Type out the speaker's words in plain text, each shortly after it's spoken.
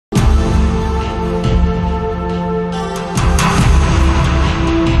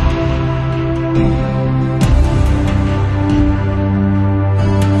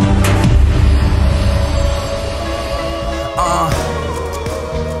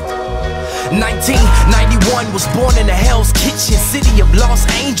1991 was born in the Hell's Kitchen, city of Los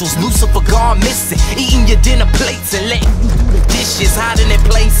Angeles. Lucifer gone missing, eating your dinner plates and letting you do the dishes, hiding in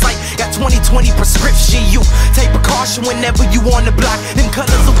plain sight. Got 20/20 prescription, you take precaution whenever you on the block. Them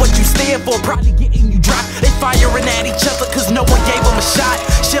colors of what you stand for probably getting you dry. They firing at each other cause no one gave them a shot.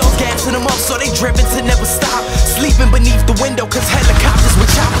 Shells gassing them up so they driven to never stop. Sleeping beneath the window cause helicopters with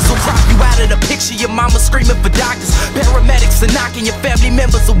choppers will crop you out of the picture. Your mama screaming for doctors, paramedics are knocking, your family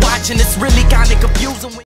members are watching. It's really kinda confusing.